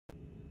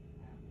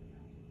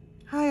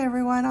Hi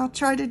everyone, I'll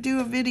try to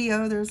do a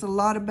video. There's a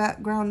lot of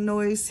background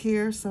noise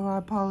here, so I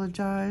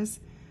apologize.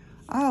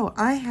 Oh,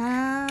 I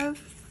have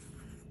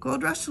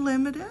Gold Rush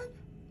Limited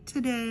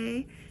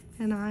today,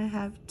 and I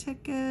have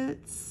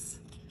tickets.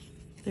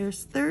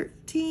 There's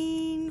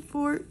 13,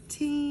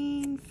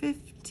 14,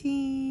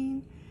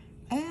 15,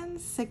 and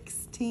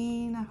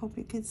 16. I hope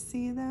you could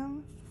see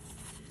them.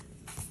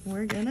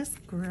 We're gonna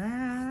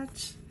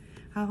scratch.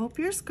 I hope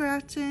you're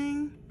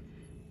scratching.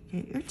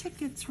 Get your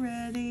tickets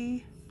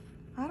ready.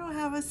 I don't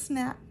have a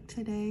snack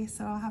today,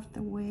 so I'll have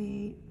to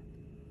wait.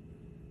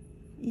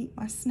 Eat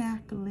my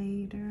snack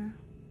later.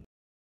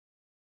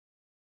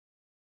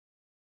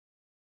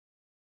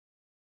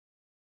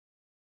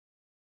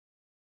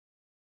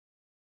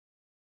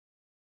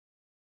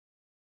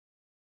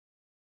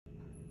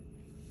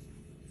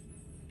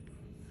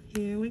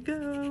 Here we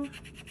go.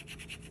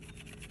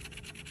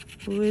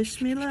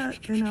 Wish me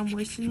luck, and I'm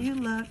wishing you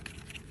luck.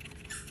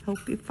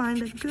 Hope you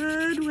find a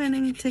good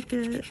winning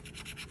ticket.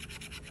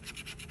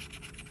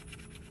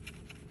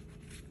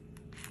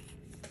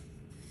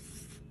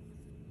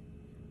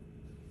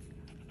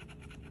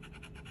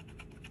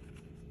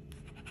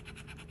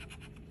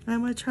 I'm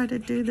gonna try to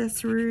do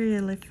this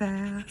really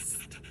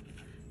fast.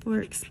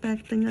 We're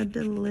expecting a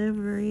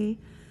delivery,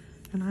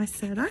 and I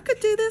said I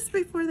could do this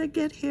before they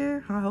get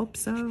here. I hope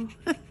so.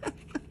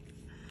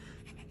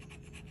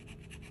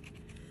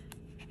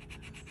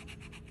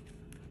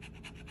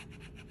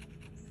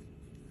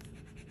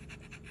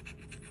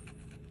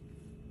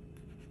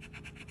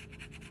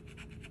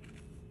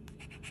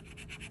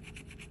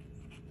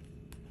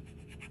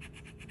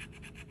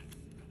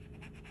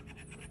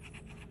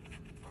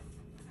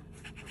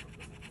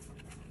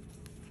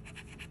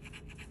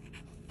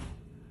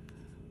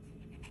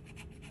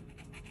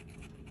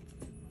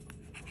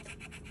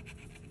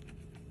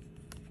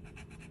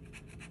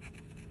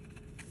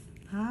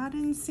 I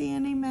didn't see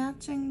any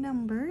matching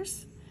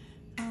numbers.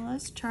 Now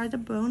let's try the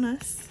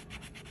bonus.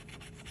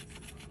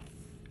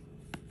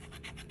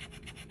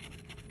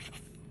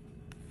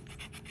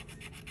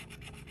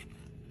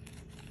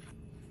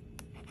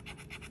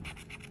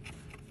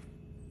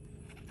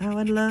 I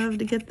would love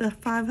to get the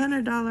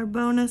 $500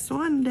 bonus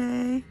one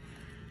day,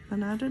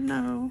 but I don't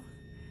know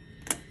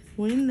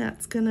when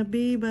that's gonna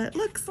be, but it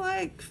looks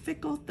like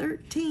Fickle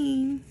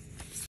 13.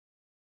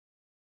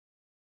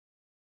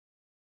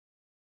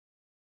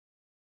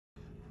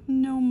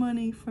 No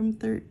money from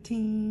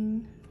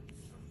 13.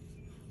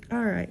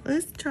 All right,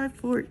 let's try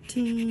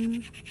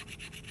 14.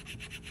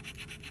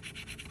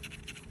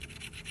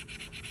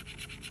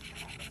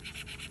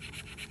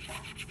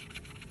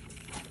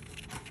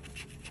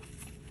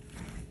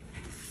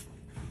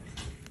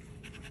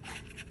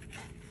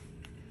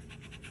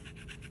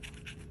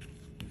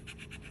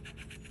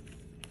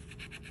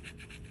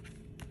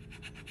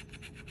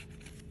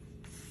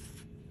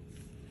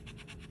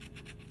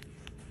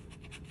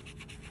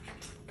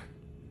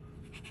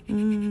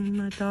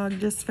 My dog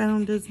just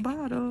found his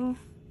bottle.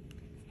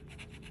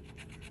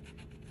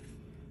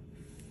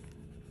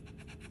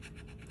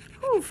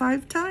 Oh,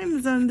 5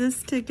 times on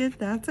this ticket.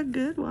 That's a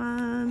good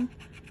one.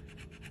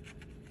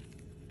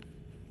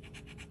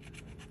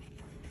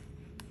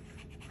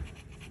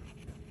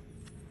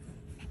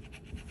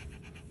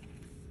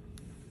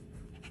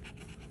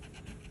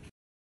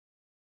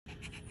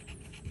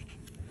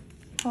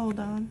 Hold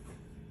on.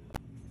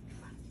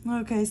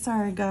 Okay,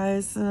 sorry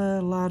guys.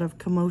 A lot of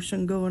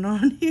commotion going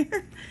on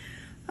here.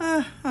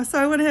 So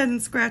I went ahead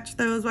and scratched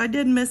those. I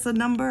did miss a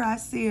number. I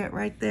see it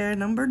right there,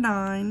 number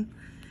 9.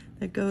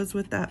 That goes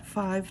with that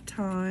 5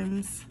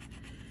 times.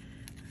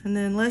 And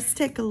then let's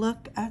take a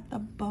look at the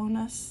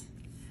bonus.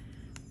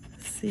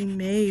 See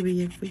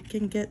maybe if we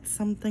can get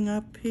something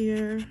up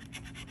here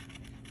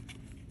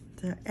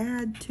to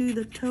add to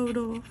the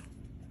total.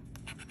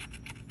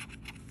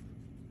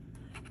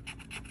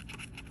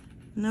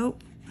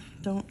 Nope,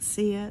 don't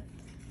see it.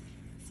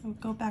 So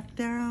go back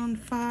down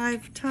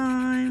 5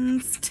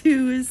 times.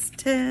 2 is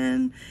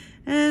 10.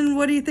 And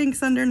what do you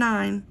think's under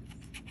 9?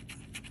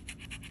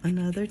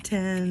 Another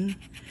 10.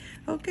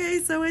 Okay,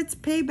 so it's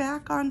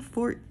payback on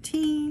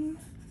 14,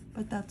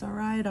 but that's all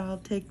right, I'll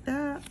take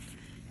that.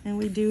 And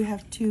we do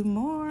have 2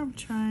 more. I'm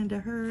trying to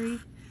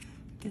hurry,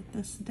 get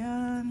this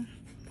done.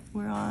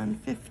 We're on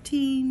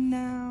 15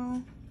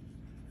 now.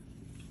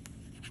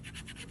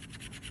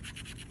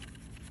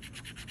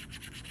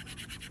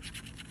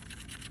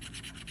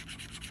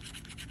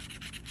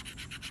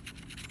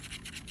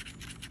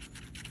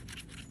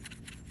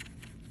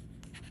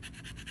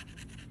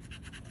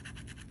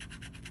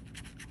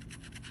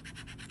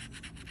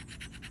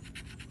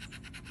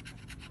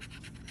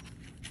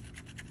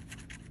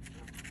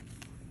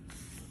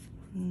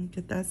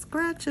 Get that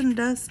scratch and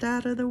dust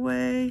out of the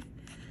way.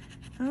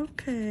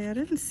 Okay, I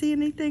didn't see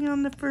anything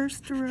on the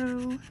first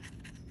row.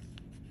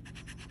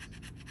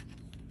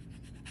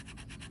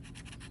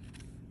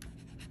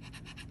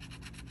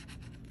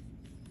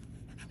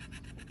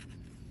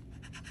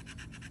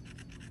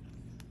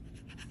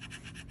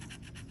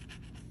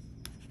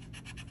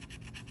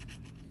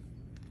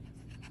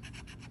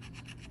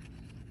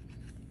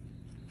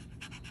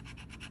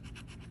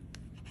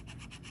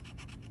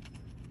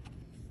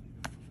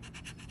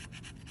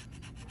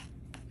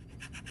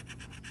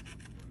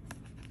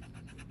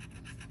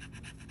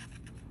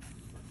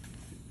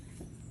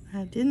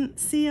 I didn't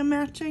see a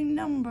matching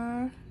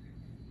number.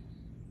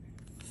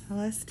 So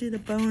let's do the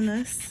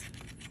bonus.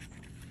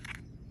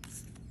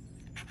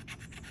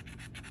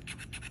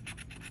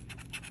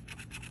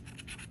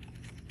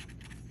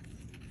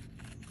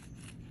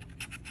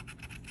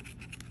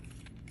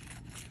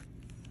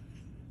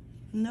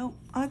 Nope,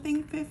 I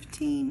think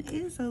 15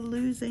 is a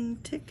losing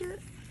ticket.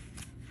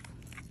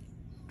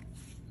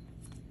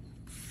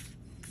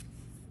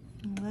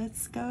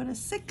 Let's go to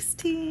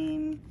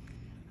 16.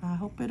 I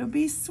hope it'll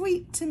be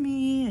sweet to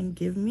me and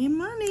give me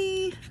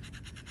money.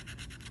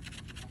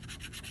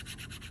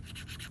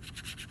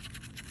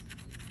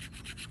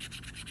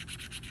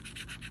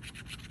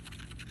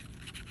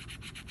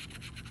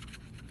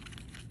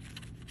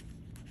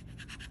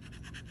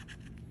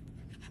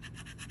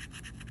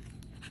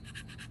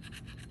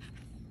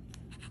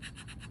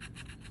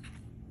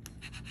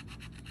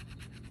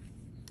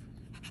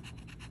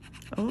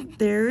 Oh,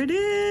 there it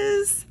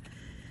is.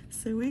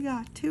 So we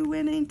got 2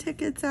 winning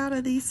tickets out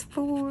of these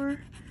 4.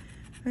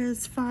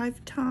 There's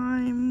 5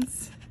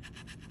 times.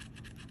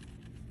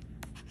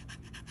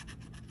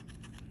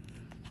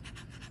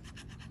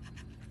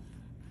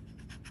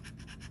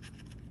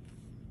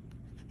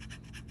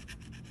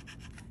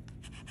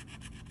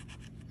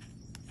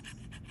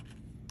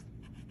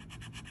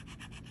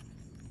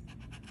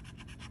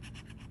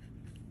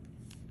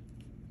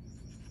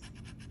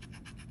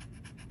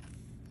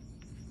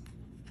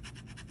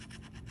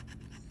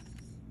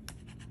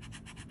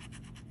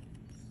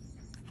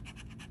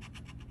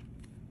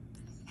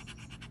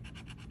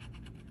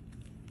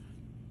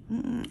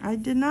 I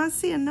did not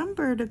see a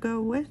number to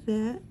go with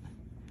it.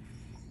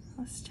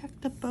 Let's check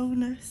the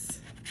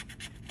bonus.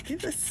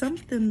 Give us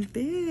something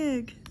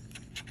big.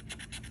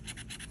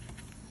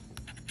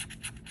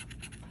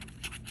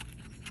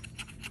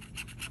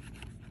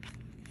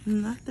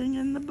 Nothing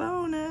in the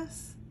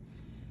bonus.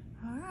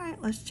 All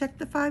right, let's check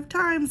the 5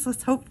 times.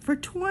 Let's hope for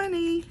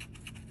 20.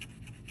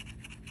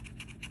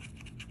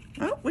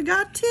 Oh, we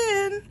got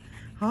 10.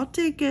 I'll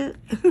take it.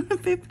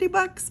 50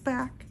 bucks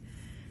back.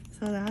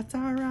 So that's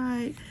all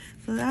right.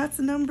 So that's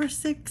number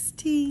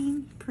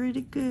 16.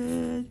 Pretty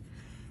good.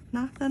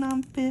 Nothing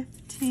on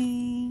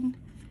 15.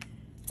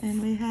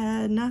 And we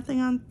had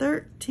nothing on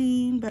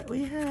 13, but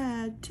we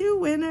had 2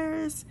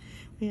 winners.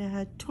 We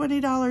had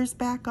 $20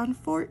 back on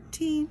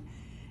 14,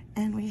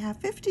 and we have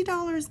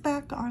 $50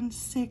 back on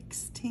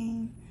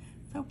 16.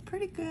 So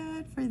pretty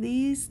good for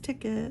these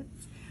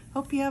tickets.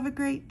 Hope you have a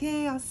great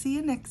day. I'll see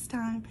you next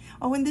time.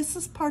 Oh, and this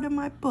is part of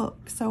my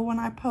book. So when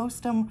I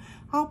post them,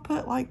 I'll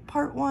put like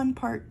part 1,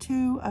 part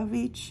 2 of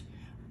each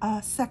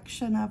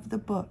section of the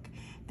book.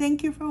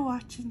 Thank you for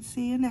watching.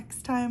 See you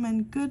next time,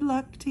 and good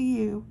luck to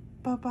you.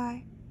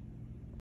 Bye-bye.